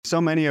so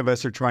many of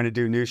us are trying to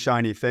do new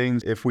shiny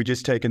things. If we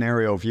just take an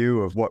aerial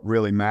view of what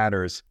really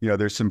matters,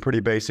 there's some pretty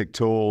basic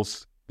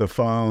tools, the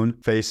phone,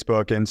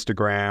 Facebook,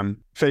 Instagram,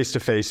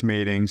 face-to-face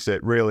meetings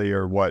that really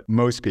are what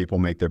most people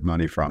make their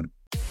money from.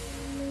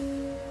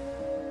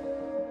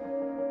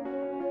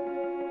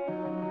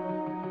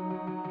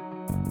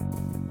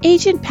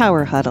 Agent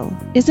Power Huddle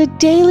is a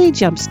daily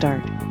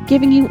jumpstart,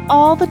 giving you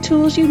all the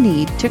tools you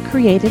need to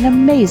create an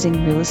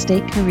amazing real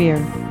estate career.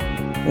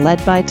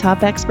 Led by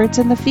top experts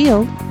in the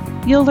field,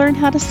 you'll learn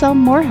how to sell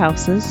more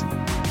houses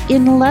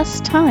in less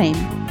time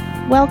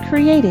while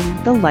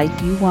creating the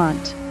life you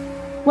want.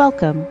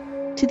 Welcome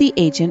to the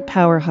Agent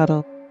Power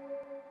Huddle.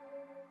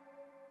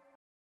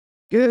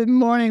 Good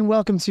morning.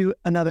 Welcome to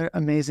another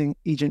amazing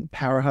Agent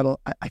Power Huddle.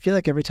 I feel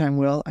like every time,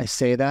 Will, I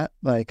say that,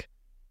 like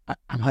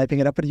I'm hyping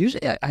it up, but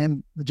usually I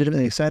am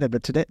legitimately excited.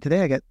 But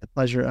today I get the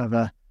pleasure of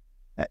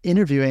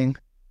interviewing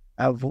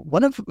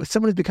someone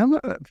who's become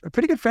a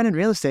pretty good friend in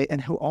real estate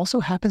and who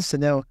also happens to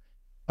know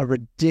a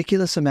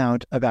ridiculous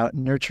amount about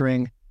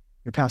nurturing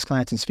your past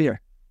clients in Sphere.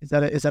 Is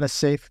that a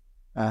safe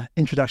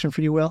introduction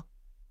for you, Will?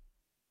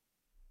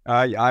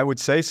 I would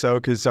say so,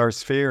 because our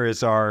Sphere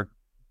is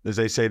as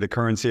they say, the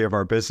currency of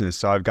our business.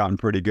 So I've gotten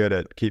pretty good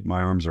at keeping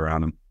my arms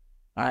around them.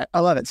 All right, I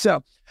love it.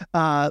 So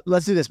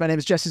let's do this. My name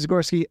is Jesse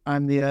Zagorsky.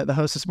 I'm the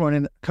host this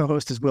morning.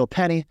 Co-host is Will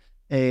Penney,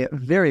 a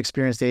very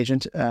experienced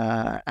agent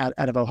out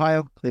of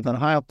Ohio, Cleveland,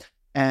 Ohio.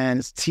 And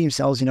his team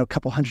sells, a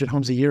couple hundred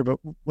homes a year. But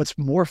what's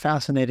more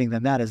fascinating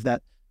than that is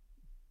that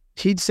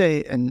he'd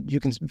say, and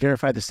you can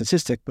verify the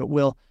statistic, but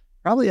Will,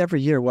 probably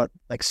every year,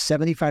 like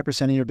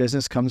 75% of your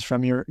business comes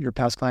from your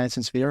past clients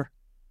in Sphere?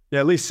 Yeah,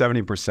 at least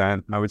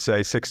 70%. I would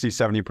say 60,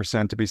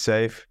 70% to be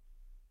safe.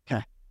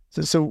 Okay.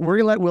 So we're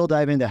going to let Will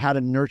dive into how to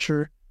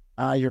nurture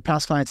your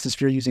past clients in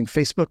Sphere using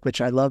Facebook,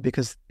 which I love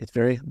because it's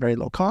very, very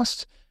low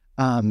cost.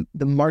 The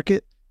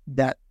market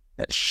that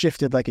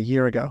shifted like a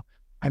year ago,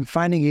 I'm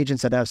finding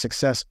agents that have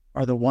success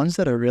are the ones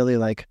that are really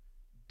like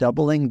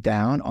doubling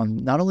down on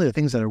not only the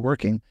things that are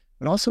working,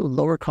 but also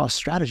lower cost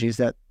strategies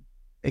that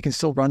they can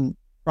still run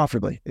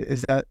profitably.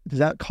 Does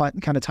that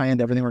kind of tie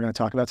into everything we're going to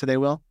talk about today,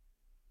 Will?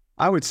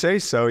 I would say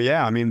so,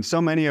 yeah. I mean, so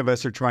many of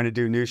us are trying to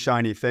do new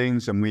shiny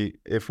things, and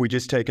if we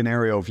just take an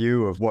aerial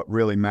view of what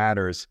really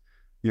matters,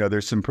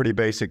 there's some pretty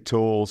basic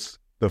tools,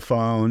 the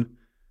phone,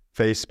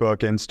 Facebook,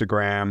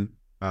 Instagram,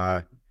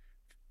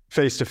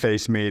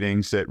 face-to-face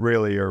meetings that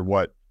really are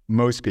what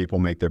most people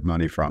make their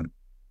money from.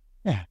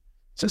 Yeah.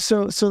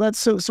 So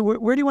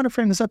where do you want to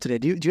frame this up today?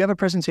 Do you have a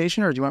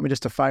presentation, or do you want me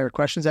just to fire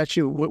questions at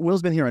you?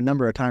 Will's been here a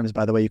number of times,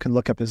 by the way. You can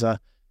look up his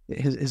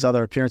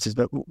other appearances,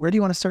 but where do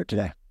you want to start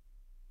today?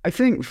 I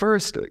think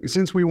first,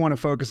 since we want to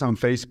focus on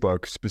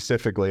Facebook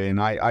specifically,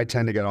 and I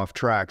tend to get off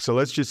track, so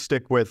let's just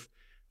stick with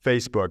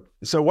Facebook.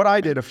 So what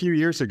I did a few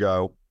years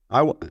ago,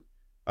 I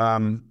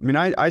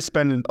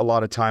spend a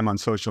lot of time on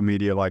social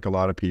media like a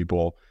lot of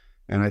people.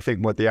 And I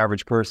think what the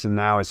average person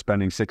now is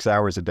spending 6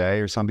 hours a day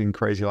or something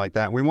crazy like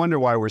that. We wonder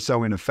why we're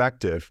so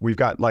ineffective. We've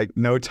got like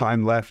no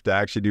time left to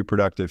actually do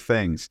productive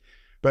things.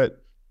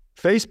 But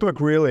Facebook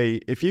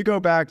really, if you go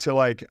back to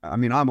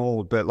I'm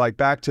old, but like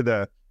back to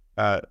the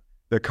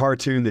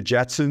cartoon, the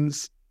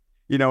Jetsons,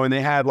 and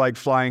they had like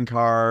flying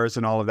cars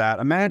and all of that.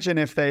 Imagine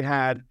if they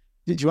had...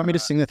 Did you want me to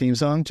sing the theme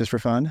song just for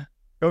fun?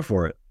 Go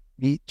for it.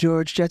 Meet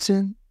George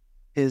Jetson,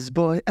 his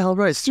boy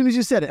Elroy. As soon as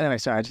you said it. Anyway,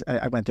 sorry,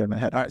 I went there in my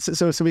head. All right,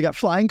 so we got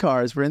flying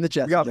cars. We're in the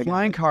Jetsons. We got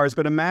flying cars,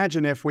 but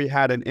imagine if we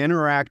had an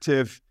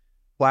interactive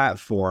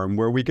platform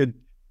where we could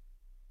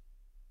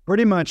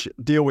pretty much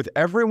deal with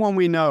everyone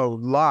we know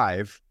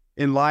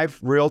in live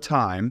real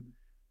time,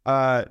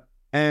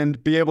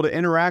 and be able to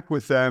interact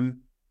with them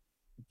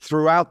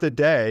throughout the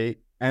day,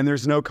 and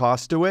there's no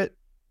cost to it.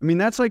 I mean,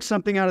 that's like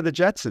something out of the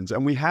Jetsons,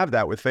 and we have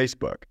that with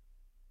Facebook.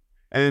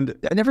 And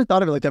I never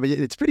thought of it like that, but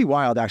it's pretty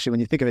wild, actually, when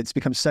you think of it. It's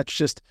become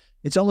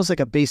it's almost like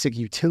a basic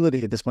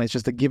utility at this point. It's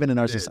just a given in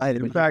our society.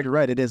 In fact, you're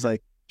right, it is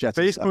like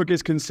Jetsons. Facebook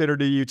is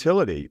considered a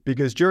utility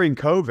because during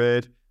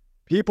COVID,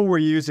 people were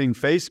using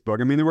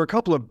Facebook. I mean, there were a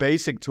couple of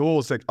basic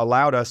tools that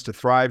allowed us to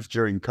thrive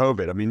during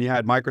COVID. I mean, you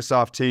had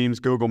Microsoft Teams,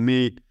 Google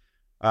Meet,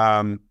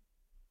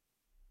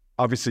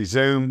 obviously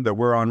Zoom that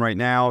we're on right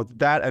now.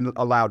 That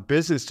allowed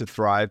business to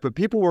thrive, but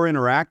people were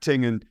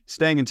interacting and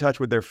staying in touch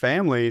with their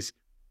families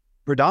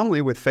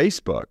predominantly with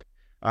Facebook,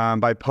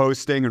 by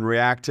posting and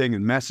reacting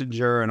and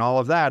Messenger and all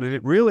of that. And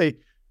it really,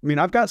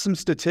 I've got some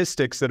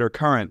statistics that are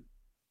current.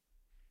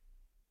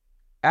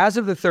 As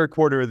of the third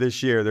quarter of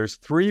this year, there's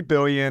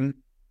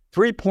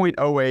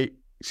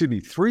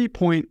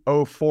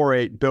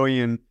 3.048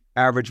 billion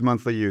average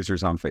monthly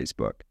users on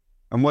Facebook.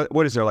 And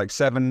what is there, like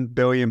 7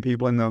 billion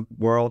people in the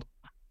world?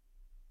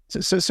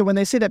 So when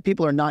they say that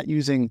people are not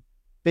using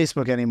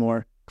Facebook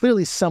anymore,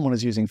 clearly someone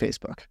is using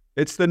Facebook.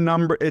 It's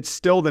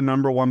still the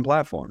number one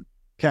platform.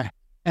 Okay.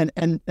 And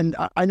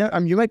I know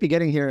you might be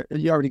getting here,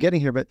 you're already getting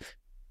here, but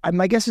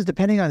my guess is,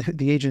 depending on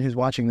the agent who's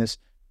watching this,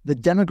 the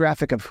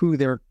demographic of who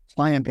their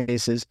client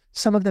base is,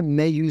 some of them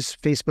may use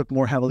Facebook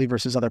more heavily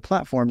versus other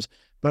platforms.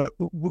 But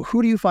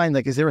who do you find,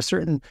 is there a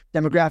certain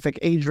demographic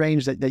age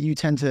range that you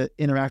tend to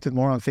interact with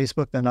more on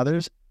Facebook than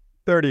others?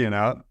 30 and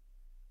up.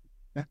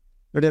 Yeah.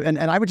 And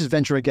I would just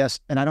venture a guess,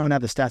 and I don't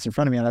have the stats in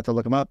front of me. I'd have to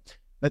look them up.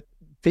 But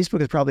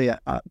Facebook is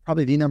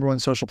probably the number one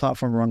social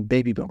platform among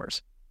baby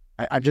boomers.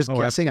 I'm just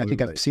guessing. Absolutely. I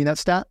think I've seen that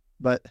stat,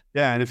 but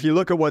yeah. And if you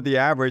look at what the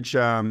average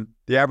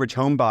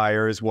home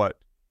buyer is, what,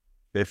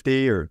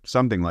 50 or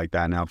something like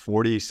that now,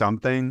 40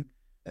 something.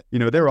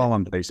 They're all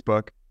on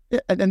Facebook. Yeah,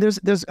 and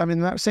there's I mean,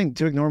 I'm not saying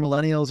to ignore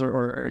millennials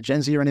or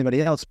Gen Z or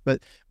anybody else,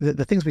 but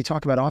the things we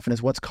talk about often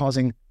is what's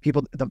causing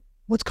people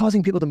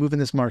to move in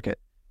this market.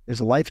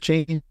 There's a life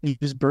change,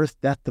 birth,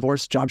 death,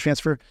 divorce, job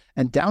transfer,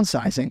 and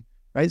downsizing,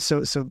 right?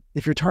 So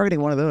if you're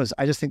targeting one of those,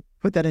 I just think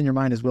put that in your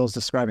mind as Will's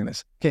describing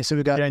this. Okay, so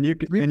we've got and you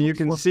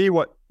can see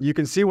what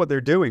they're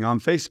doing on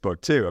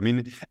Facebook too. I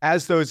mean,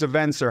 as those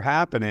events are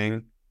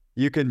happening,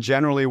 you can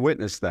generally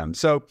witness them.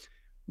 So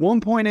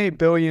 1.8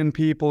 billion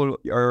people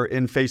are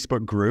in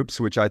Facebook groups,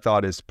 which I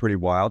thought is pretty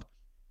wild.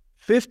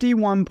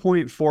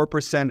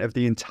 51.4% of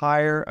the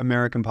entire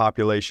American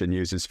population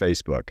uses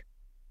Facebook.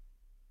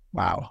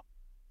 Wow.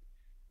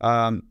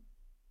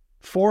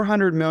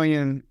 400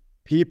 million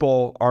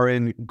people are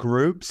in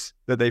groups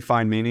that they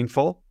find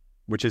meaningful,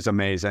 which is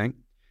amazing.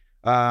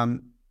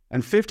 And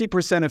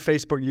 50% of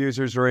Facebook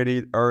users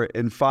are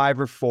in five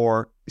or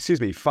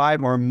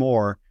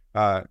more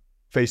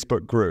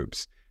Facebook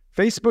groups.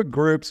 Facebook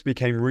groups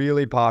became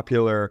really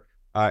popular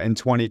in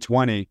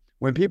 2020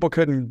 when people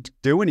couldn't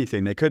do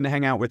anything. They couldn't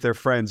hang out with their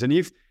friends. And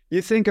you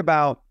think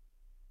about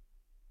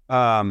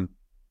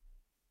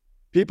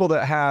people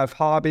that have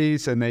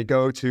hobbies and they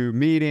go to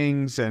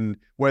meetings, and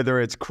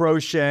whether it's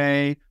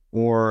crochet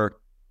or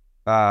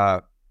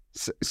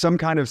some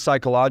kind of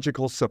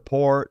psychological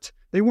support,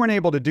 they weren't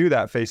able to do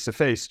that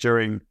face-to-face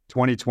during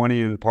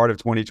 2020 and part of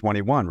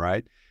 2021,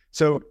 right?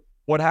 So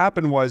what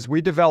happened was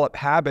we develop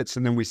habits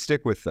and then we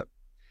stick with them.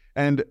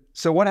 And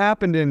so what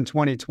happened in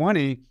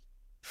 2020,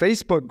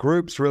 Facebook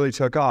groups really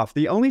took off.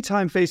 The only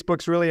time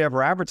Facebook's really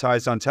ever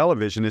advertised on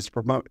television is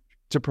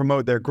to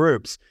promote their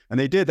groups. And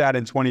they did that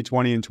in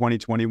 2020 and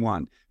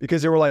 2021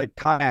 because there were like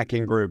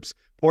kayaking groups,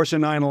 Porsche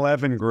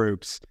 911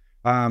 groups,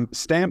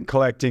 stamp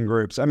collecting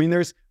groups. I mean,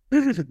 there's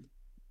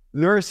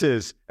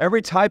nurses,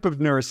 every type of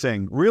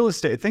nursing, real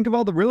estate. Think of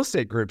all the real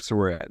estate groups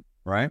we're in,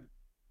 right?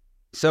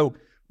 So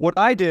what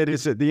I did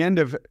is at the end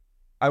of,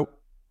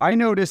 I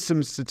noticed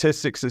some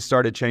statistics that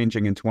started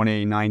changing in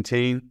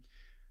 2019.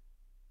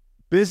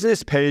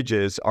 Business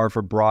pages are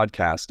for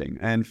broadcasting,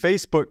 and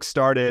Facebook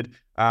started,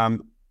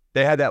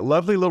 they had that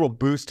lovely little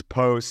boost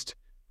post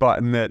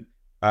button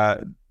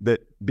that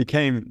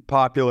became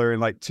popular in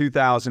like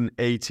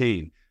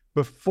 2018.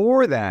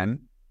 Before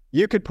then,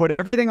 you could put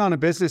everything on a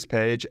business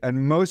page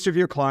and most of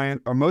your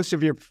client or most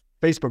of your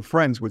Facebook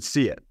friends would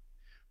see it.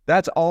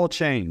 That's all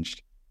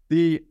changed.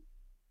 The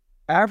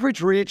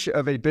average reach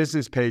of a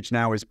business page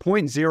now is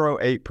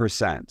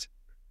 0.08%.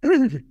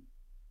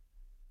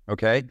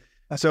 Okay?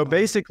 So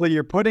basically,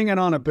 you're putting it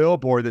on a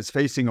billboard that's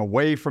facing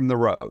away from the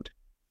road.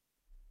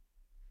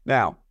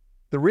 Now,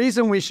 the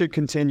reason we should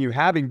continue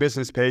having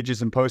business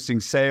pages and posting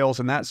sales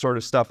and that sort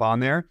of stuff on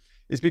there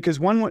is because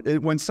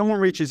when someone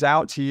reaches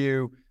out to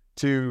you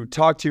to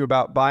talk to you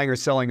about buying or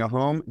selling a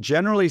home,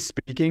 generally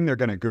speaking, they're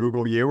going to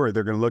Google you or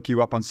they're going to look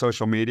you up on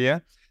social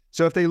media.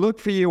 So if they look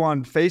for you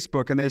on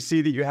Facebook and they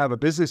see that you have a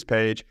business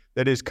page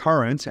that is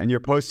current and you're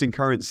posting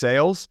current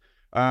sales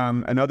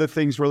and other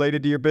things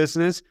related to your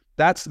business,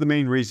 that's the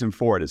main reason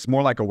for it. It's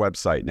more like a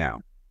website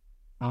now.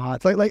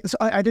 It's like so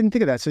I didn't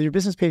think of that. So your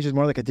business page is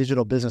more like a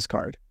digital business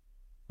card.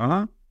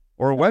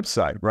 Or a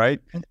website, right?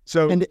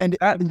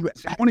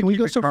 Can we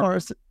go so far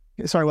as to,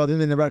 sorry, well,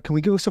 can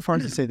we go so far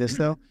as to say this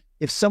though?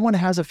 If someone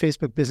has a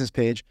Facebook business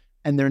page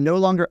and they're no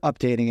longer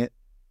updating it,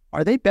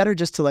 are they better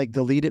just to like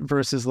delete it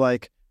versus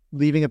like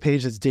leaving a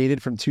page that's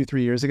dated from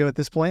 2-3 years ago at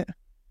this point?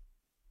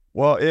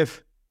 Well,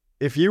 if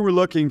you were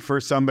looking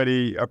for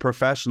somebody, a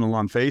professional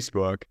on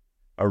Facebook,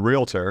 a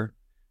realtor,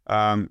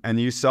 and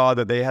you saw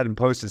that they hadn't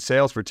posted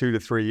sales for 2 to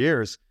 3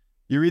 years,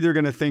 you're either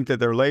going to think that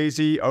they're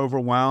lazy,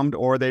 overwhelmed,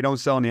 or they don't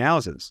sell any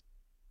houses.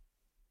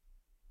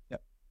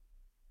 Yep.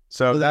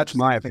 So that's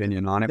my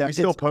opinion on it. We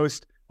still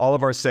post all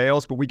of our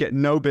sales, but we get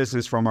no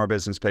business from our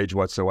business page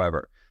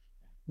whatsoever.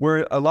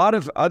 Where a lot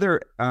of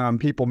other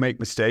people make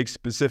mistakes,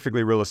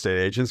 specifically real estate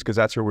agents, because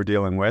that's who we're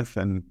dealing with,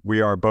 and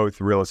we are both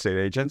real estate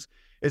agents,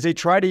 is they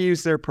try to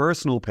use their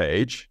personal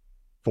page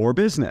for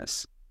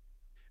business.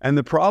 And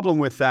the problem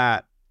with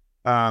that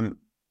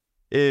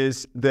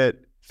is that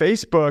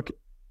Facebook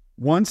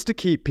wants to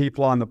keep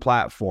people on the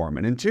platform.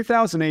 And in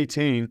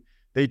 2018,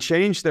 they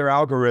changed their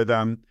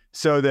algorithm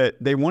so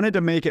that they wanted to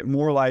make it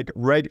more like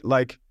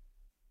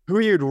who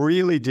you'd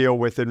really deal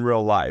with in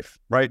real life,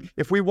 right?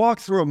 If we walk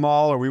through a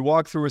mall or we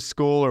walk through a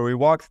school or we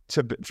walk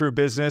through a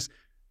business,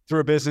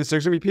 there's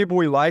going to be people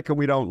we like and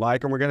we don't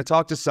like, and we're going to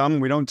talk to some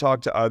and we don't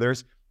talk to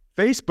others.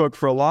 Facebook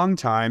for a long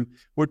time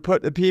would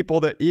put the people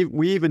that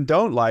we even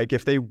don't like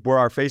if they were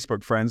our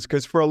Facebook friends,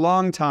 because for a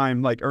long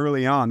time, like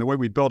early on, the way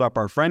we built up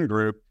our friend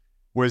group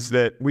was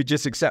that we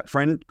just accept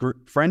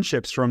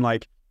friendships from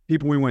like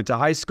people we went to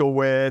high school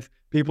with,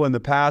 people in the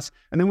past,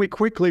 and then we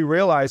quickly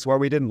realized why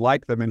we didn't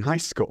like them in high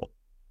school.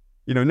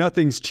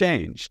 nothing's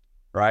changed,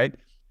 right?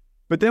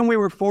 But then we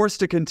were forced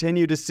to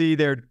continue to see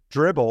their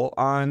dribble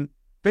on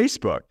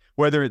Facebook,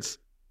 whether it's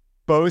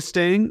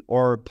boasting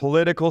or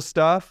political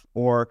stuff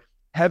or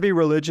heavy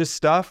religious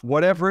stuff,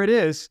 whatever it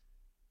is,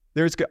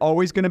 there's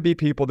always going to be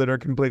people that are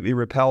completely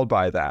repelled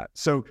by that.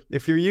 So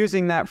if you're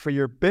using that for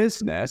your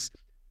business,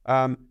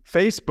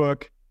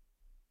 Facebook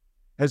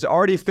has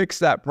already fixed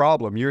that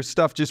problem. Your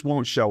stuff just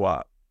won't show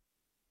up.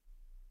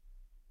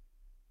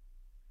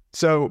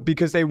 So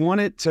because they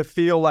want it to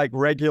feel like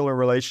regular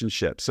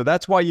relationships. So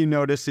that's why you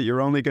notice that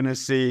you're only going to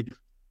see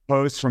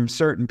posts from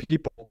certain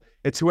people.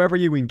 It's whoever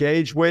you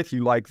engage with,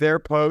 you like their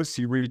posts,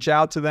 you reach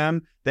out to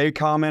them, they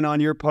comment on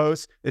your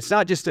posts. It's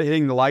not just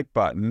hitting the like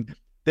button.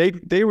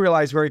 They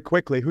realize very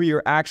quickly who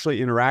you're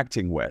actually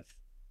interacting with,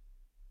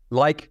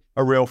 like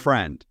a real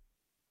friend.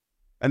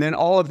 And then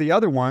all of the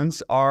other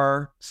ones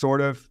are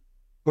sort of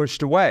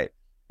pushed away.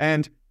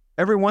 And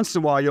every once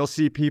in a while, you'll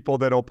see people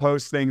that'll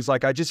post things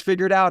like, I just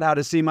figured out how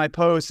to see my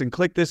posts and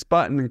click this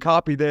button and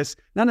copy this.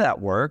 None of that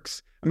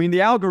works. I mean,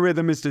 the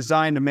algorithm is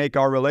designed to make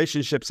our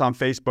relationships on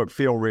Facebook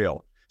feel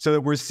real so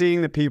that we're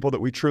seeing the people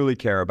that we truly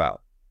care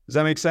about. Does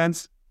that make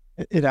sense?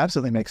 It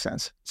absolutely makes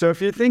sense. So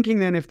if you're thinking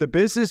then if the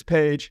business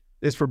page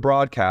is for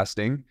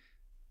broadcasting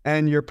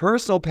and your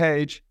personal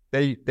page,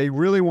 they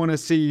really want to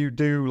see you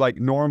do like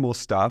normal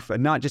stuff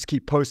and not just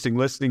keep posting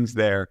listings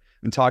there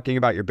and talking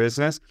about your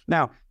business.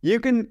 Now, you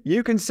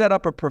can set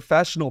up a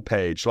professional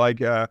page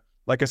like a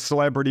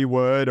celebrity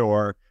would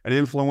or an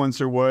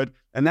influencer would,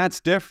 and that's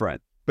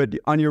different. But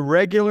on your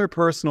regular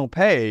personal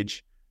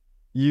page,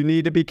 you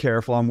need to be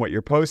careful on what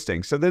you're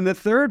posting. So then the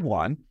third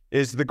one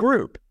is the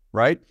group,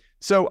 right?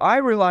 So I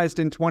realized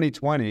in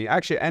 2020,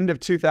 actually end of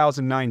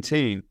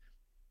 2019,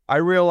 I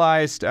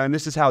realized, and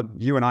this is how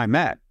you and I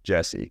met,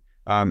 Jesse,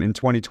 in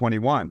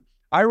 2021,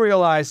 I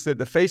realized that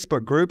the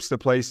Facebook group's the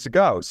place to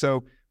go.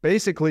 So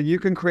basically, you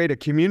can create a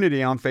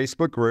community on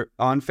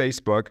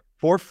Facebook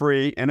for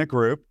free in a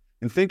group,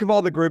 and think of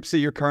all the groups that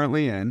you're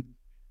currently in.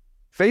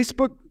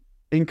 Facebook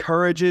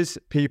encourages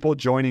people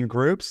joining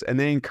groups, and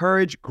they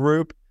encourage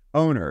group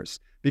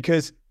owners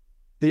because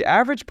the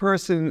average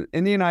person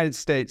in the United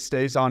States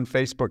stays on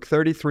Facebook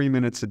 33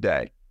 minutes a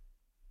day.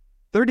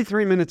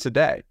 33 minutes a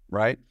day,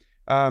 right?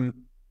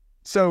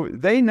 So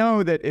they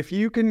know that if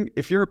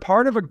you're a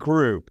part of a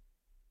group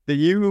that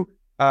you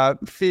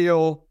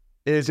feel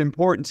is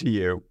important to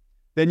you,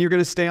 then you're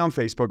going to stay on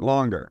Facebook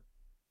longer.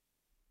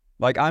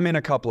 Like I'm in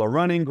a couple of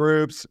running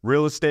groups,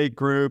 real estate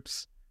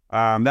groups.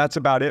 That's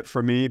about it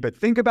for me. But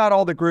think about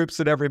all the groups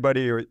that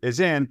everybody is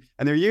in,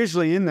 and they're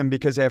usually in them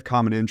because they have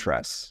common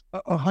interests.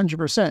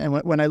 100%.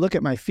 And when I look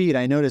at my feed,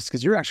 I noticed,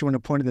 because you're actually one who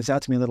pointed this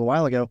out to me a little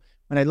while ago,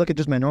 when I look at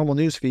just my normal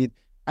news feed,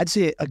 I'd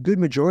say a good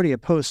majority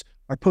of posts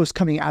are posts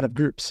coming out of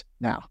groups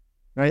now,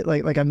 right?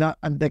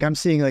 I'm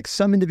seeing like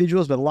some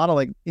individuals, but a lot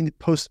of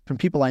posts from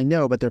people I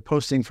know, but they're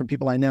posting from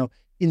people I know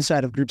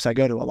inside of groups I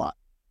go to a lot.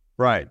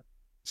 Right.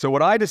 So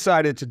what I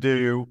decided to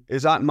do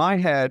is in my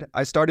head,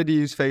 I started to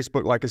use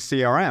Facebook like a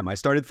CRM. I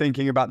started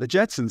thinking about the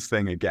Jetsons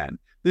thing again.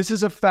 This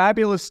is a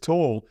fabulous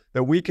tool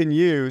that we can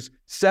use.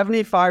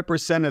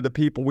 75% of the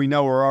people we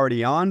know are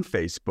already on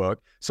Facebook.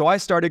 So I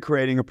started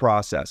creating a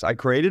process. I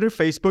created a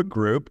Facebook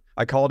group.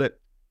 I called it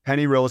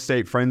Penney Real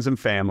Estate Friends and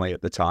Family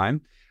at the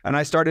time. And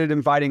I started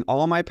inviting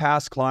all my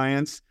past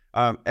clients,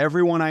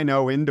 everyone I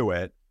know into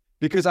it,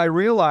 because I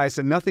realized,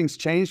 and nothing's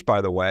changed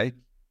by the way,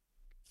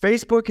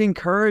 Facebook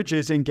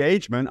encourages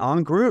engagement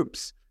on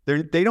groups.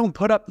 They don't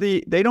put up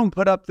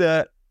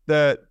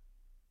the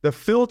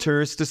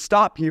filters to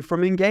stop you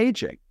from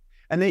engaging.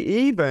 And they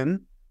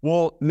even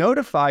will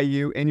notify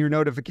you in your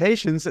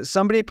notifications that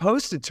somebody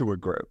posted to a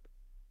group.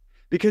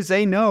 Because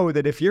they know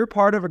that if you're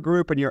part of a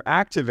group and you're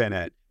active in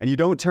it and you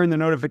don't turn the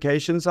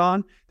notifications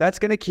on, that's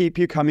going to keep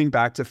you coming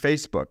back to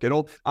Facebook.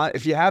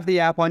 If you have the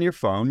app on your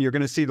phone, you're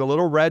going to see the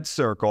little red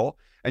circle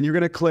and you're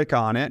going to click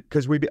on it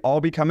because we all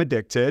become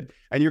addicted.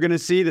 And you're going to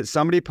see that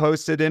somebody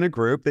posted in a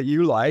group that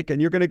you like, and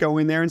you're going to go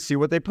in there and see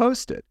what they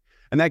posted.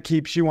 And that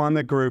keeps you on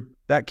the group.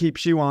 That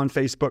keeps you on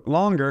Facebook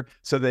longer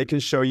so they can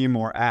show you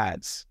more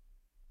ads.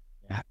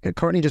 Yeah.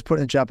 Courtney just put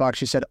in the chat box,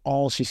 she said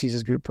all she sees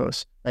is group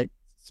posts. Like,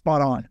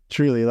 spot on,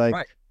 truly.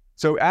 Right.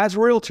 So as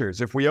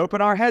realtors, if we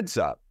open our heads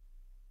up,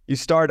 you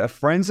start a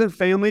friends and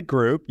family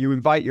group, you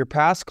invite your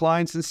past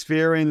clients and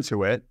sphere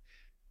into it,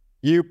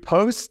 you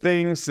post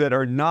things that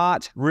are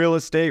not real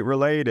estate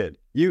related.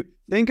 You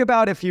think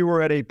about if you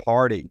were at a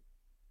party,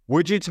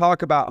 would you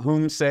talk about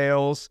home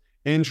sales,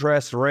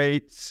 interest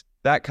rates,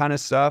 that kind of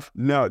stuff?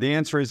 No, the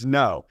answer is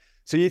no.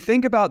 So you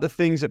think about the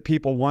things that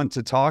people want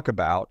to talk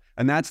about,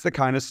 and that's the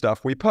kind of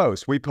stuff we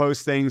post. We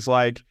post things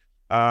like,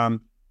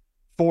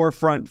 4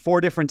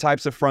 different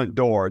types of front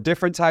door,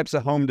 different types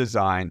of home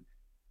design.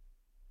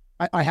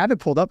 I have it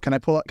pulled up. Can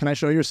I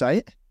show your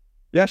site?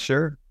 Yeah,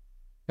 sure.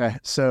 Okay.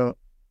 So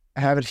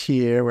I have it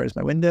here. Where's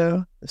my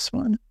window? This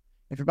one.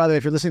 By the way,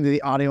 if you're listening to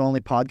the audio only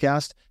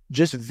podcast,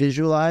 just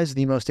visualize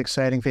the most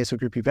exciting Facebook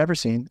group you've ever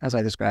seen as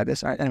I describe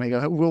this. All right. Anyway,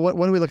 go. What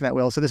are we looking at,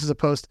 Will? So this is a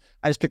post.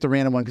 I just picked a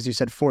random one because you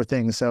said 4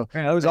 things. So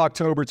yeah, that was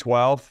October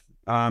 12th.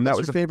 That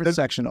was your favorite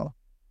sectional.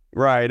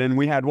 Right. And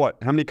we had what?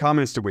 How many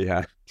comments did we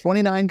have?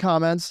 29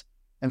 comments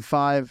and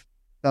 5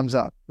 thumbs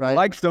up, right?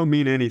 Likes don't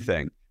mean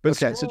anything. But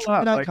okay, so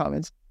 29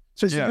 comments.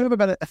 So you have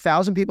about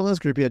 1,000 people in this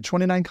group. You had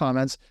 29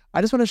 comments.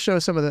 I just want to show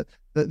some of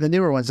the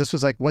newer ones. This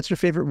was like, what's your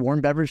favorite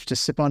warm beverage to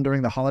sip on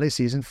during the holiday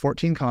season?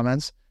 14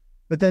 comments.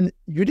 But then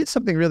you did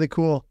something really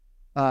cool.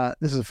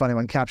 This is a funny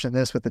one. Caption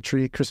this with the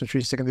tree, Christmas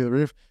tree sticking through the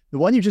roof. The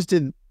one you just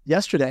did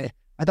yesterday,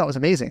 I thought was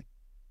amazing.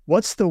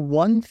 What's the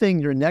one thing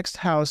your next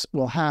house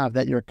will have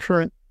that your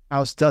current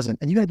house doesn't?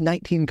 And you had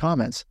 19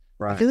 comments.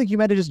 Right. I feel like you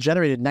might have just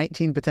generated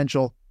 19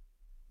 potential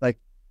like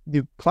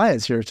new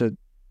clients here to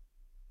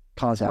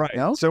contact. Right.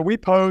 No? So we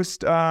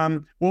post,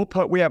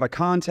 we have a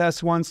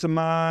contest once a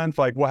month.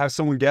 Like we'll have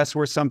someone guess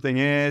where something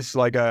is,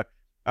 like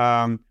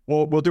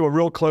we'll do a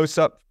real close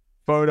up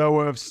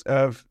photo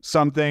of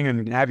something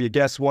and have you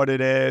guess what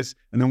it is.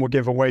 And then we'll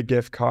give away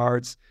gift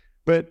cards.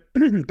 But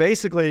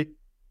basically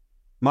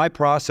my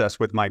process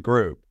with my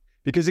group,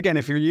 because again,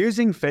 if you're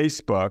using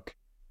Facebook,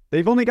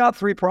 they've only got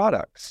 3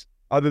 products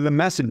other than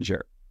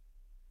Messenger.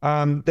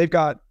 They've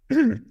got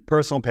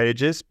personal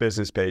pages,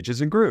 business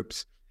pages, and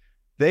groups.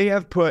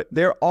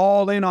 They're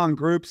all in on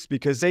groups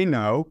because they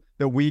know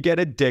that we get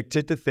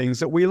addicted to things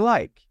that we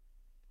like.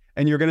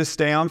 And you're going to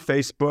stay on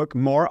Facebook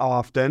more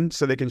often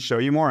so they can show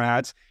you more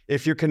ads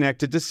if you're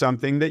connected to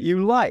something that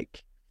you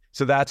like.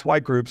 So that's why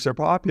groups are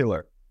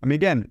popular. I mean,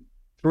 again,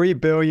 3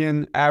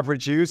 billion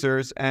average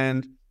users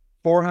and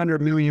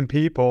 400 million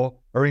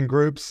people are in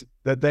groups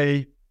that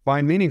they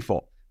find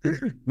meaningful.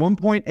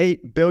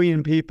 1.8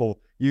 billion people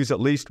use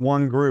at least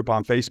one group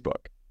on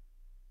Facebook.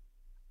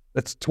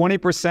 That's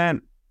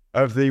 20%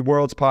 of the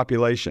world's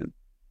population.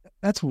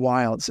 That's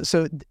wild.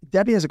 So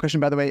Debbie has a question,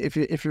 by the way.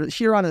 If you're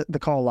here on the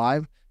call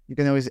live, you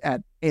can always,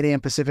 at 8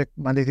 a.m. Pacific,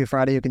 Monday through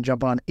Friday, you can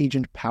jump on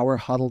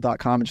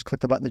agentpowerhuddle.com and just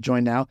click the button to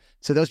join now.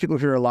 So those people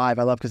who are live,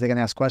 I love because they can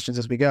ask questions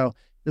as we go.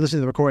 You're listening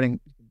to the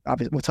recording.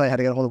 Obviously, we'll tell you how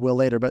to get a hold of Will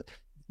later. But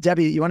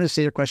Debbie, you wanted to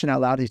say your question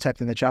out loud. You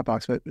typed in the chat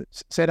box, but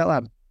say it out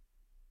loud.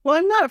 Well,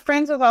 I'm not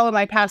friends with all of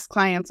my past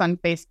clients on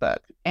Facebook.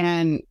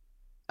 And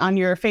on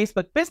your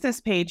Facebook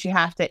business page, you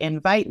have to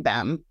invite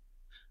them.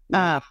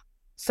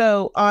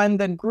 So on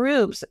the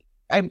groups,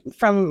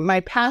 from my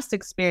past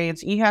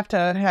experience, you have to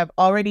have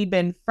already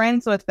been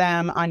friends with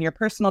them on your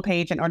personal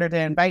page in order to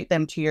invite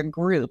them to your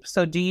group.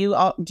 So do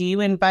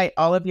you invite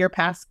all of your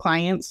past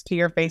clients to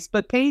your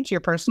Facebook page, your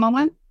personal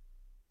one?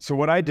 So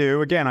what I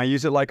do, again, I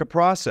use it like a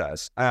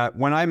process.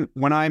 When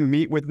I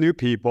meet with new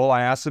people,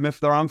 I ask them if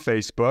they're on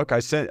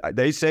Facebook.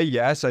 They say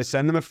yes. I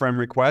send them a friend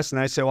request,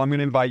 and I say, well, I'm going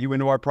to invite you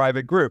into our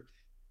private group.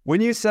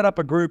 When you set up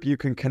a group, you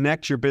can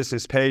connect your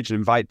business page and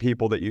invite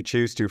people that you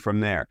choose to from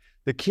there.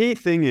 The key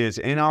thing is,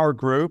 in our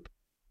group,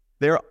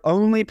 they're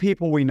only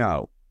people we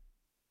know.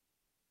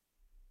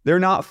 They're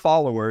not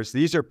followers.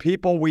 These are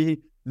people we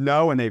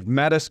know, and they've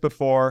met us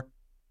before.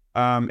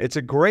 It's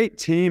a great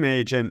team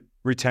agent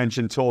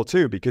retention tool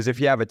too, because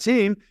if you have a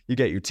team, you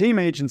get your team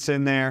agents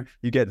in there,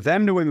 you get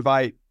them to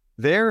invite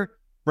their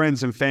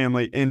friends and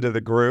family into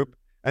the group,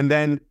 and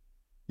then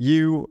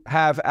you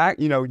have,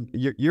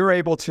 you're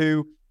able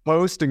to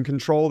post and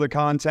control the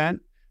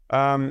content,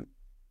 and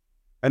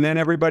then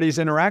everybody's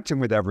interacting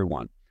with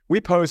everyone.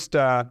 We post,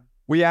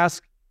 we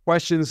ask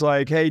questions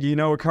like, hey, do you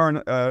know a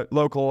current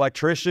local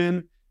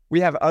electrician?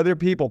 We have other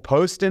people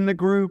post in the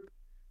group,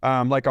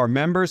 like our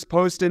members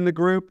post in the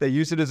group. They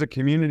use it as a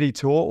community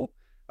tool.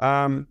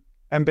 And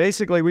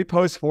basically we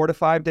post 4 to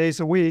 5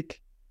 days a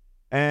week,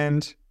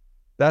 and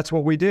that's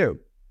what we do.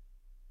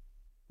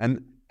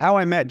 And how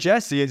I met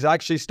Jesse is I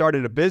actually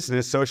started a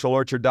business,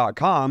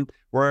 socialorchard.com,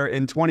 where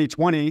in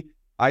 2020,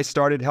 I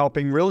started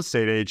helping real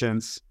estate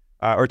agents,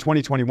 or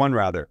 2021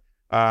 rather.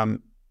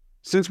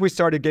 Since we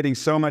started getting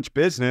so much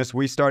business,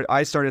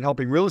 I started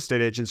helping real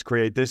estate agents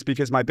create this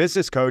because my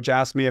business coach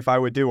asked me if I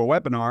would do a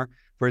webinar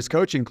for his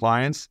coaching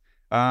clients.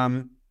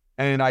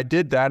 And I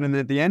did that. And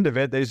at the end of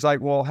it, they's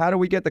like, well, how do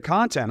we get the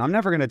content? I'm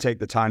never going to take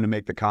the time to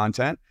make the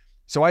content.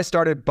 So I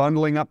started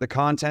bundling up the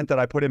content that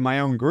I put in my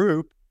own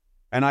group,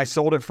 and I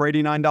sold it for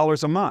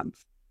 $89 a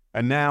month.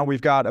 And now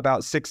we've got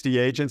about 60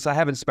 agents. I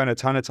haven't spent a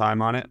ton of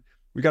time on it.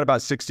 We've got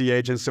about 60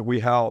 agents that we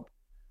help,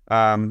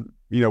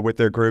 with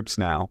their groups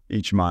now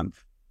each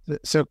month.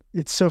 So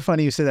it's so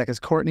funny you say that, because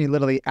Courtney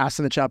literally asked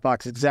in the chat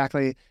box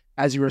exactly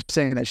as you were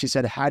saying that. She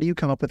said, how do you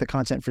come up with the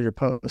content for your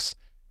posts?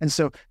 And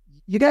so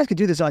you guys could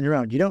do this on your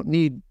own. You don't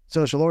need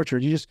Social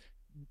Orchard. You just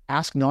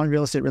ask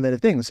non-real estate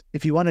related things.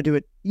 If you want to do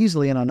it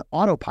easily and on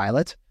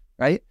autopilot,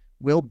 right?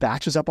 Will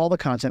batches up all the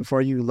content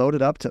for you, load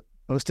it up to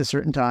post at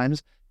certain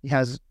times. He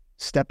has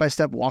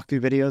step-by-step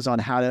walkthrough videos on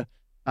how to,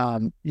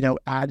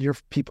 add your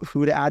people,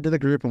 who to add to the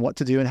group and what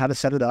to do and how to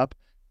set it up.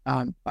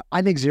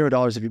 I make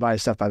 $0 if you buy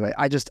his stuff, by the way.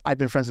 I've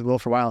been friends with Will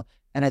for a while,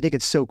 and I think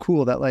it's so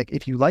cool that, like,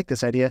 if you like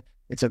this idea,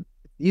 it's a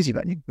easy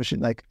button. You can push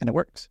it, and it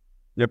works.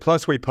 Yeah.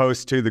 Plus we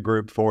post to the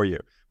group for you.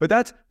 But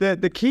that's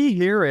the key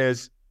here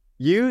is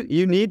you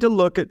need to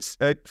look at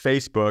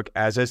Facebook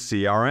as a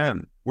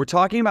CRM. We're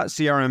talking about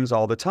CRMs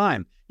all the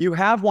time. You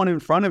have one in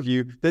front of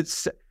you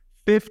that's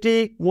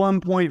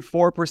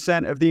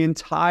 51.4% of the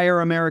entire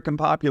American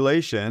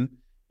population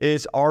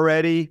is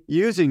already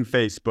using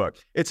Facebook.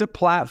 It's a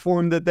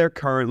platform that they're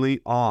currently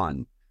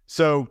on.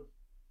 So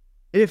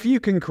if you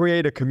can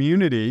create a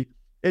community,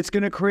 it's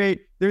going to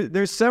create,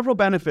 there's several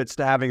benefits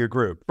to having a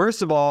group.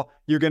 First of all,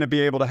 you're going to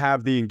be able to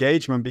have the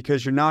engagement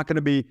because you're not going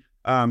to be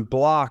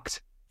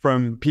blocked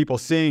from people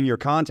seeing your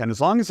content. As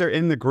long as they're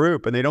in the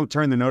group and they don't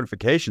turn the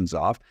notifications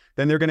off,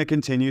 then they're going to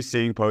continue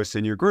seeing posts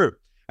in your group.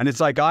 And it's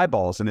like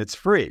eyeballs and it's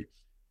free.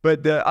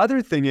 But the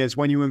other thing is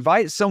when you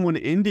invite someone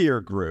into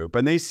your group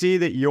and they see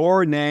that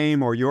your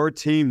name or your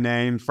team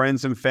name,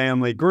 friends and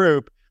family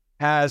group,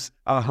 has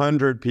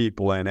 100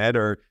 people in it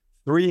or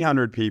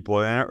 300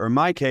 people in it, or in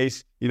my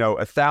case,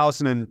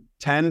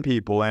 1,010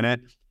 people in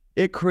it,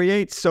 it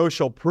creates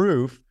social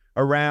proof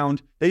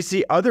around, they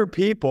see other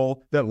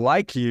people that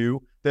like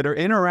you, that are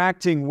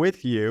interacting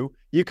with you.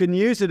 You can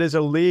use it as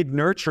a lead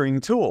nurturing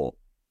tool.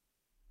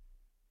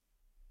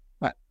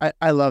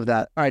 I love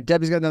that. All right,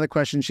 Debbie's got another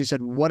question. She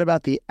said, what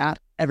about the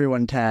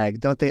 @everyone tag?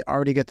 Don't they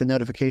already get the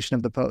notification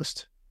of the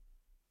post?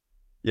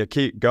 Yeah,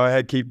 go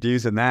ahead, keep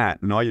using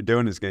that. And all you're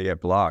doing is going to get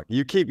blocked.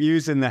 You keep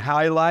using the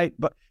highlight,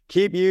 but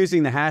keep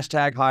using the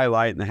hashtag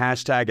highlight and the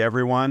hashtag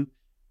everyone.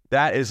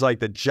 That is like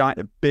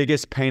the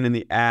biggest pain in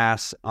the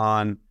ass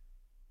on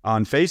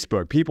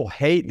Facebook. People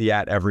hate the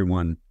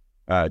 @everyone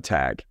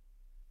tag.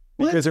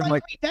 Well, it's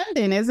like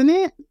redundant, isn't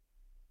it?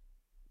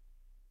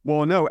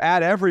 Well, no,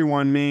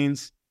 @everyone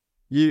means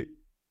it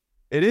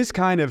is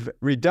kind of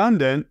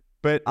redundant,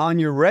 but on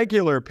your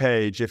regular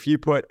page, if you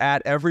put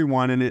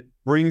 @everyone and it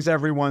brings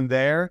everyone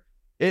there,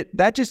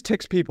 that just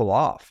ticks people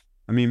off.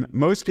 I mean,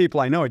 most people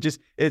I know,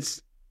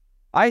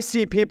 I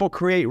see people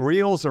create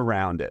reels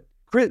around it.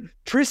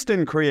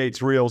 Tristan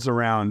creates reels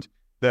around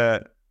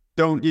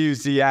don't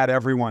use the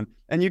 @everyone.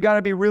 And you got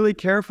to be really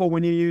careful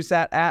when you use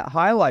that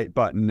 @highlight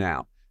button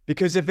now,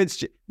 because if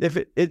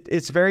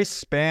it's very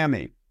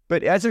spammy.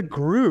 But as a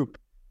group,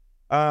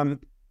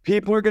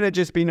 people are going to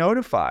just be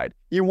notified.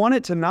 You want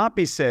it to not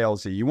be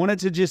salesy. You want it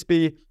to just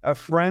be a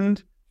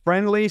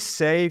friendly,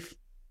 safe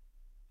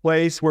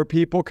place where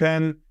people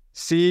can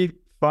see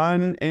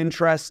fun,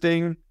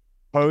 interesting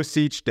posts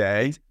each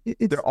day.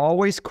 There are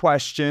always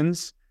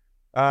questions.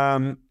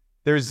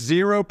 There's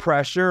zero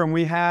pressure,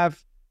 and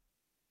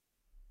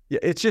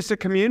it's just a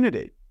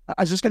community.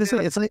 I was just going to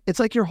say, it's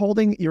like you're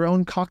holding your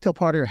own cocktail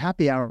party or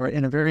happy hour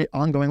in a very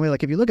ongoing way.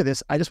 Like if you look at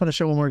this, I just want to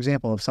show one more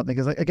example of something.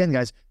 Because again,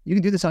 guys, you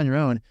can do this on your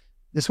own.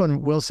 This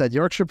one, Will said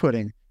Yorkshire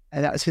pudding.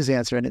 And that was his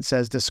answer. And it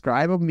says,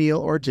 describe a meal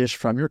or dish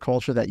from your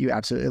culture that you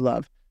absolutely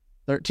love.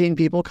 13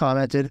 people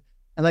commented.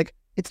 And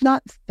it's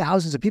not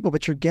thousands of people,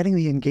 but you're getting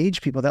the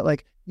engaged people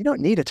that you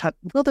don't need a ton.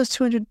 Will does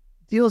 200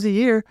 deals a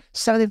year.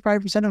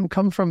 75% of them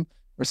come from,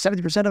 or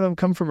 70% of them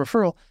come from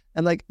referral.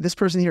 And this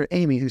person here,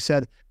 Amy, who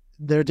said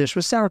their dish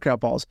was sauerkraut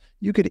balls.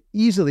 You could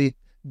easily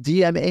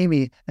DM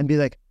Amy and be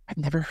like, I've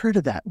never heard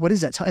of that. What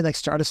is that?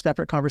 Start a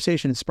separate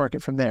conversation and spark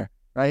it from there.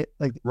 Right?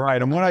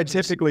 Right. And what I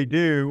typically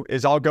do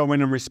is I'll go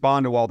in and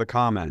respond to all the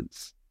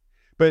comments.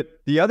 But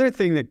the other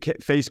thing that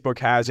Facebook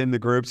has in the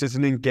groups is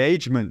an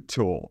engagement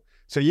tool.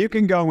 So you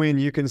can go in,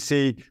 you can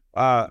see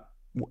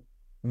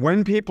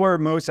when people are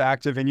most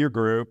active in your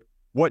group,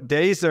 what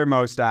days they're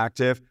most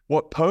active,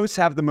 what posts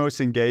have the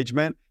most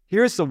engagement.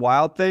 Here's the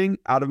wild thing.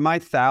 Out of my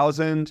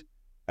 1,000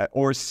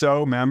 or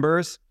so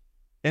members,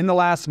 in the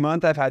last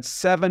month, I've had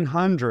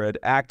 700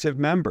 active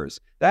members.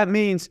 That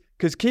means,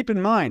 because keep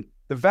in mind,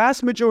 the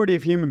vast majority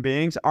of human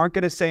beings aren't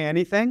going to say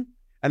anything,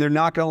 and they're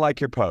not going to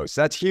like your posts.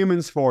 That's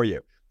humans for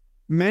you.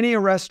 Many a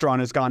restaurant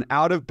has gone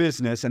out of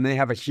business, and they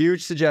have a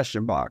huge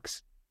suggestion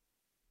box.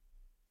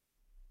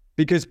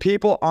 Because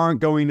people aren't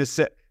going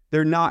to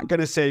they're not going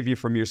to save you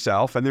from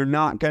yourself, and they're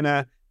not going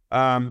to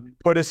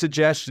put a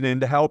suggestion in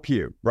to help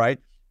you, right?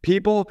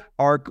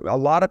 A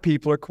lot of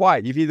people are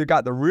quiet. You've either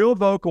got the real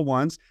vocal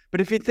ones,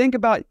 but if you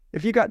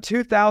got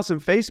 2,000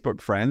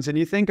 Facebook friends, and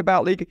you think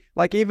about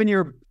even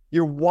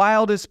your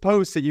wildest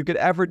post that you could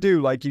ever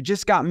do, like you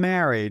just got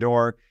married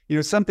or,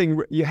 something,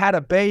 you had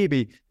a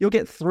baby, you'll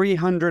get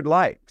 300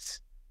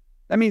 likes.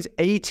 That means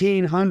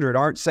 1,800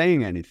 aren't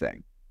saying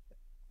anything.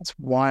 That's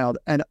wild.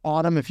 And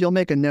Autumn, if you'll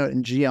make a note,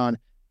 and Gian,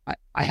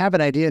 I have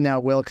an idea now,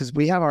 Will, because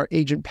we have our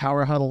Agent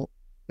Power Huddle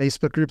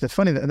Facebook group. That's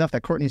funny enough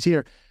that Courtney's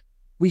here.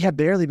 We have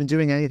barely been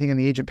doing anything in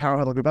the Agent Power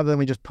Huddle group other than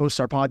we just post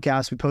our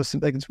podcast. We post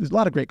there's a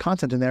lot of great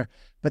content in there,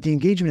 but the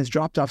engagement has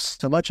dropped off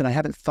so much, and I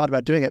haven't thought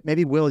about doing it.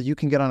 Maybe, Will, you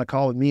can get on a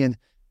call with me and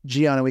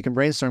Gian and we can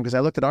brainstorm, because I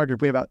looked at our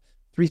group. We have about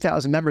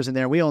 3,000 members in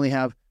there. We only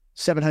have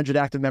 700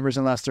 active members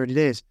in the last 30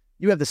 days.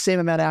 You have the same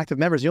amount of active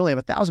members. You only have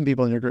 1,000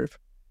 people in your group.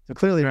 So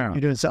clearly you're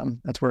doing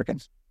something that's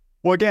working.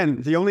 Well,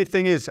 again, the only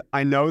thing is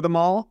I know them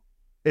all.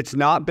 It's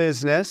not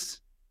business.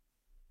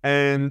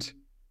 And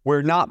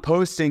we're not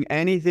posting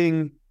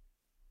anything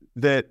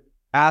that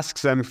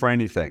asks them for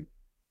anything.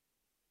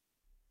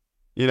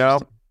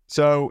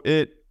 So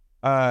it's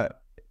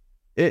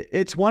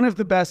one of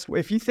the best.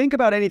 If you think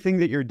about anything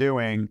that you're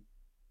doing,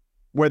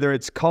 whether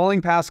it's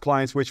calling past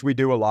clients, which we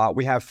do a lot,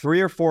 we have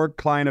 3 or 4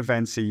 client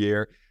events a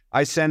year.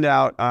 I send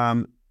out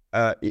an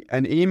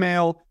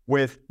email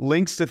with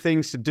links to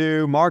things to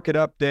do, market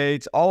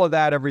updates, all of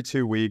that every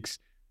 2 weeks.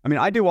 I mean,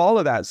 I do all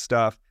of that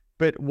stuff,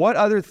 but what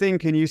other thing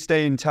can you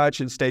stay in touch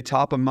and stay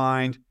top of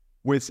mind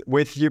with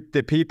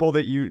the people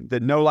that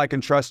know, like,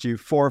 and trust you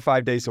 4 or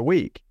 5 days a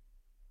week?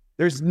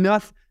 There's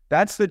nothing.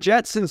 That's the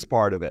Jetsons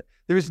part of it.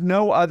 There's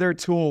no other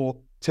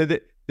tool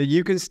that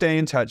you can stay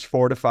in touch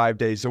 4 to 5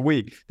 days a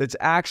week that's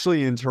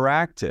actually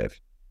interactive.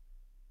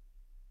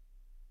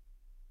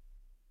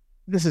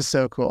 This is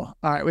so cool.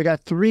 All right, we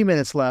got 3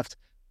 minutes left.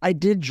 I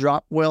did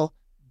drop, Will,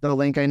 the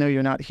link. I know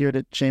you're not here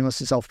to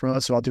shamelessly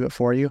self-promote, so I'll do it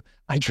for you.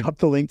 I dropped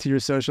the link to your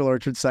Social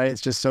Orchard site.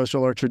 It's just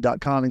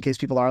socialorchard.com in case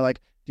people are like,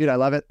 dude, I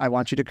love it. I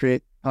want you to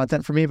create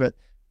content for me. But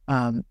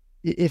so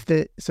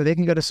they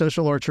can go to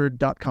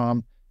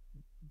socialorchard.com.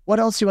 What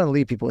else do you want to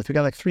leave people with? We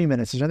got like 3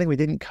 minutes. Is there anything we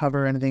didn't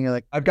cover? Anything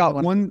like? I've got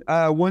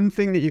one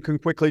thing that you can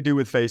quickly do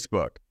with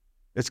Facebook.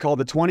 It's called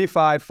the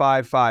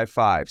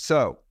 25-5-5-5.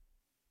 So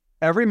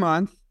every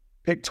month,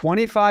 pick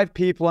 25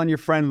 people on your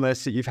friend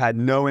list that you've had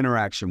no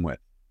interaction with.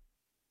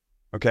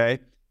 Okay?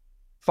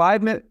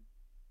 5 minutes,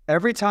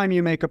 every time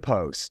you make a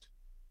post,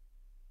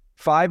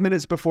 5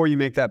 minutes before you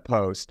make that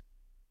post,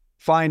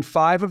 find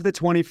 5 of the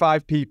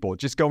 25 people.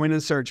 Just go in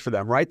and search for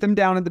them. Write them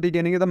down at the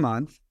beginning of the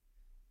month.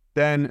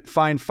 Then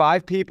find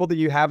 5 people that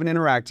you haven't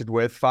interacted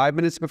with 5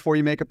 minutes before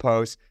you make a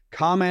post.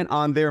 Comment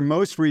on their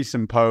most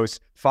recent post,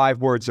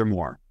 5 words or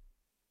more.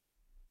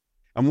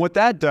 And what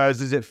that does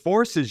is it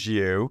forces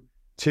you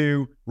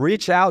to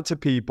reach out to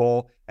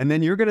people, and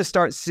then you're going to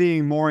start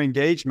seeing more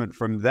engagement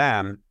from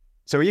them.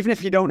 So even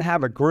if you don't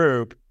have a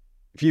group,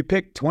 if you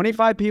pick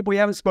 25 people you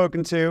haven't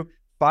spoken to,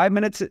 5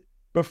 minutes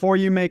before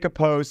you make a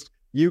post,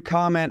 you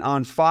comment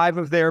on 5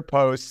 of their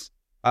posts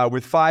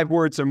with 5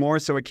 words or more,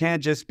 so it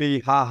can't just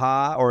be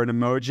haha or an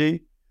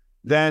emoji,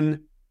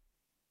 then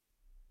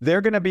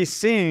they're going to be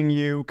seeing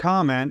you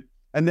comment.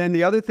 And then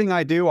the other thing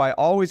I do, I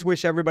always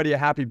wish everybody a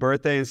happy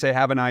birthday and say,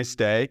 have a nice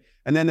day.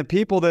 And then the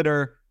people that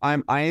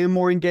I am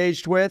more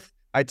engaged with,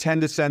 I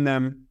tend to send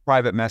them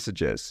private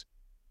messages.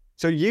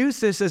 So use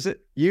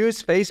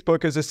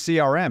Facebook as a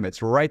CRM.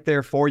 It's right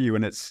there for you,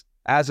 and it's,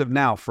 as of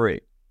now,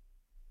 free.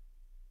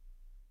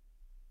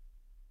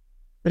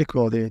 Pretty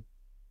cool, dude.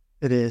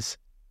 It is.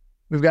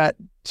 We've got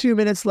 2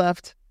 minutes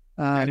left.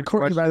 Courtney,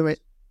 questions? By the way,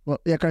 well,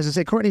 yeah, I was gonna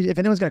say, Courtney, if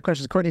anyone's got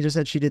questions, Courtney just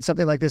said she did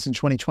something like this in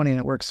 2020 and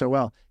it works so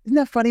well. Isn't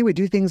that funny? We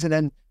do things and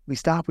then we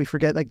stop, we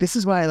forget. Like, this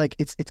is why, like,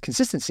 it's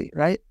consistency,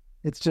 right?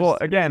 It's just. Well,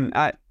 again,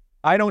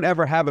 I don't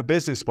ever have a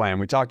business plan.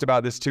 We talked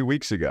about this 2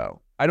 weeks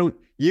ago. I don't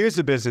use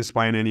a business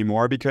plan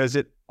anymore because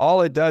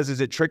all it does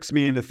is it tricks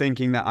me into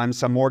thinking that I'm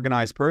some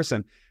organized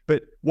person.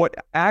 But what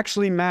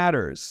actually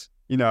matters,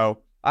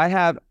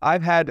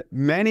 I've had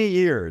many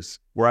years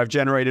where I've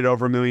generated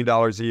over $1 million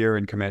a year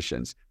in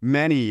commissions,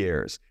 many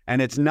years.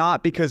 And it's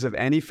not because of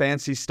any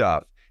fancy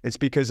stuff. It's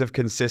because of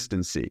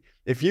consistency.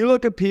 If you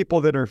look at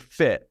people that are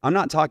fit, I'm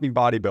not talking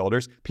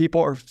bodybuilders,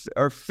 people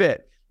are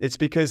fit. It's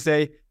because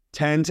they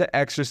tend to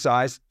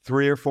exercise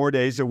 3 or 4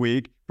 days a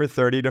week for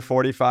 30 to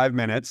 45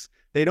 minutes.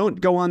 They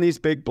don't go on these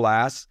big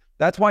blasts.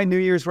 That's why New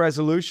Year's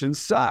resolutions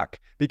suck,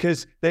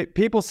 because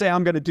people say,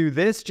 I'm going to do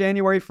this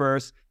January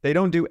 1st. They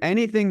don't do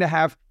anything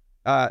to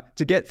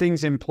get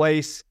things in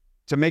place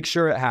to make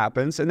sure it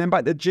happens. And then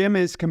the gym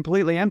is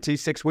completely empty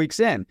 6 weeks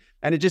in.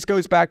 And it just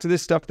goes back to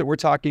this stuff that we're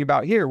talking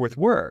about here with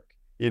work.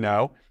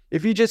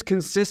 If you just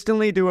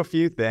consistently do a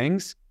few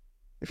things,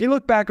 if you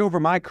look back over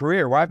my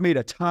career where I've made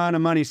a ton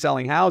of money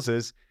selling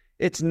houses,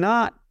 it's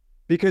not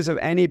because of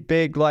any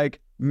big, like,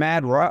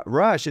 mad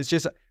rush. It's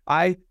just,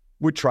 I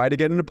would try to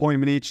get an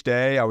appointment each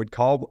day. I would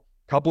call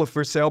a couple of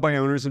for sale by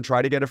owners and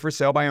try to get a for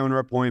sale by owner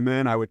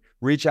appointment. I would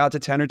reach out to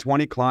 10 or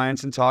 20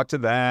 clients and talk to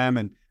them.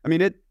 And I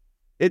mean,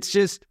 it's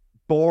just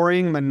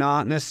boring,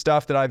 monotonous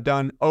stuff that I've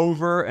done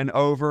over and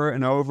over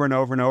and over and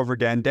over and over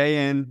again,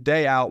 day in,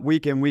 day out,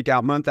 week in, week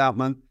out, month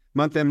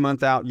in,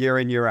 month out, year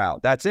in, year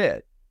out. That's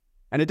it.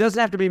 And it doesn't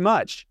have to be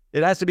much.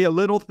 It has to be a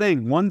little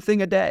thing, one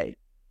thing a day.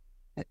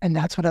 And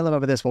that's what I love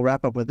about this. We'll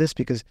wrap up with this,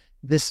 because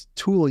this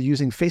tool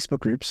using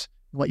Facebook groups,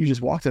 what you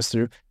just walked us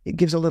through, it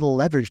gives a little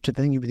leverage to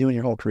the thing you've been doing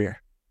your whole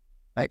career.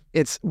 Like,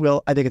 I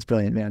think it's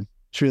brilliant, man.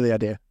 Truly, I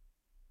do.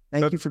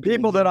 Thank you for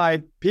people that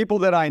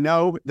I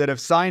know that have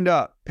signed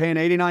up, paying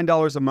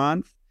 $89 a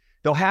month.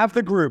 They'll have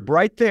the group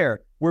right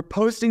there. We're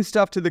posting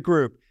stuff to the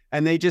group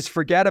and they just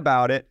forget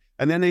about it.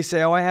 And then they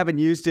say, oh, I haven't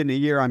used it in a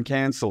year, I'm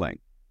canceling.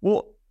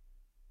 Well,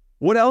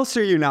 what else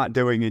are you not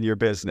doing in your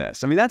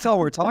business? I mean, that's all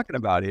we're talking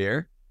about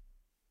here.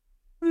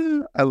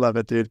 I love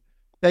it, dude.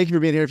 Thank you for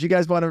being here. If you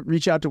guys want to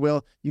reach out to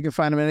Will, you can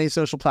find him on any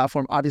social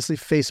platform, obviously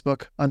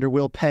Facebook under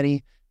Will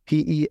Penney,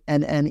 Penney.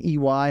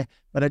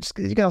 But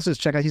you can also just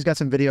check out, he's got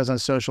some videos on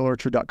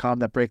socialorchard.com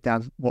that break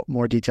down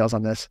more details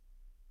on this.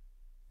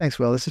 Thanks,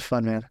 Will. This is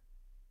fun, man.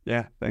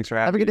 Yeah, thanks for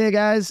having me. Have a good day,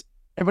 guys.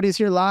 Everybody's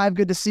here live.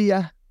 Good to see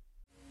ya.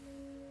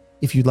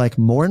 If you'd like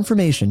more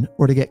information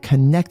or to get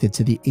connected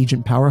to the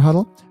Agent Power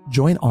Huddle,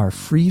 join our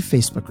free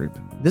Facebook group.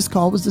 This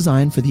call was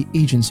designed for the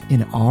agents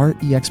in our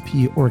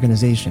EXP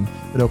organization,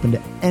 but open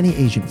to any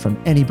agent from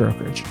any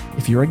brokerage.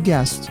 If you're a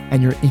guest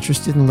and you're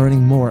interested in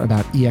learning more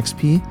about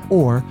EXP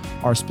or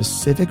our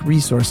specific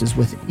resources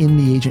within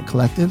the Agent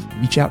Collective,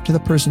 reach out to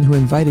the person who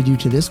invited you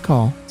to this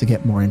call to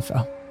get more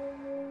info.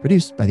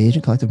 Produced by the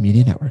Agent Collective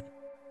Media Network.